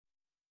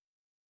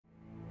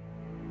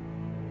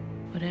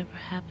Whatever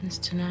happens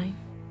tonight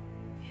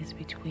is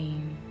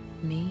between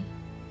me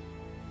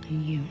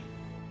and you.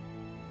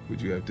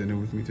 Would you have dinner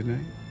with me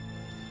tonight?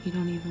 You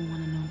don't even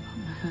want to know about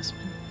my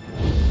husband.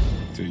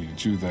 Tell you the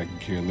truth, I can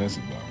care less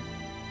about him.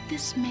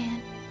 This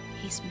man,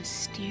 he's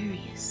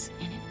mysterious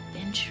and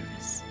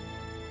adventurous.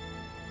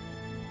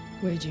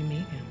 Where'd you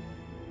meet him?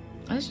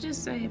 Let's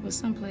just say it was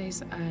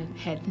someplace I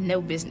had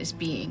no business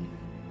being.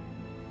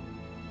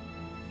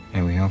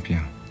 May we help you?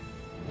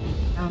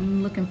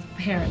 I'm looking for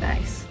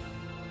paradise.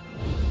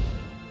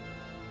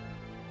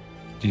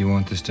 Do you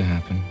want this to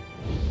happen?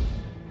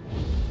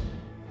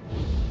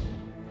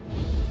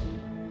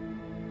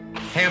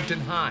 Hampton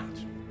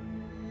Heights.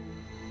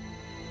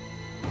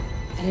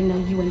 I didn't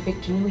know you and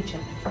Victor knew each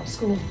other from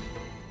school.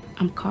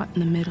 I'm caught in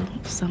the middle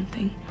of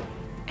something,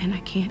 and I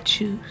can't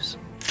choose.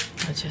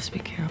 But just be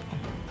careful.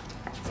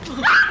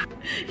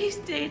 He's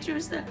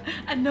dangerous.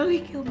 I know he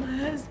killed my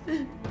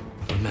husband.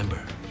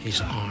 Remember, he's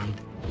armed.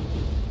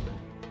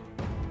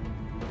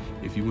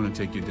 If you want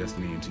to take your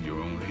destiny into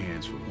your own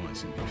hands for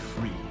once and be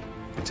free,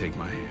 then take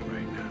my hand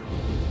right now.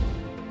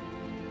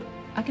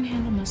 I can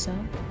handle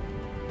myself.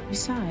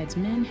 Besides,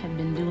 men have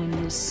been doing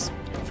this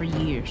for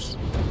years.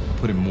 I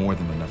put in more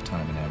than enough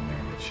time in that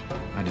marriage.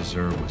 I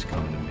deserve what's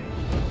coming to me.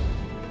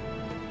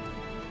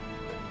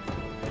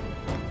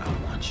 I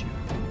want you.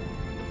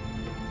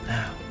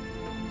 Now.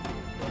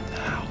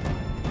 Now.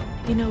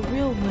 You know,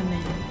 real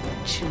women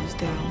choose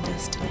their own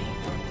destiny.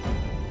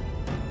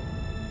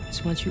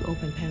 Just once you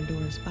open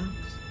Pandora's box,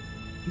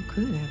 you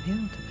could have hell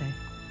to pay.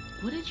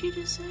 What did you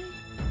just say?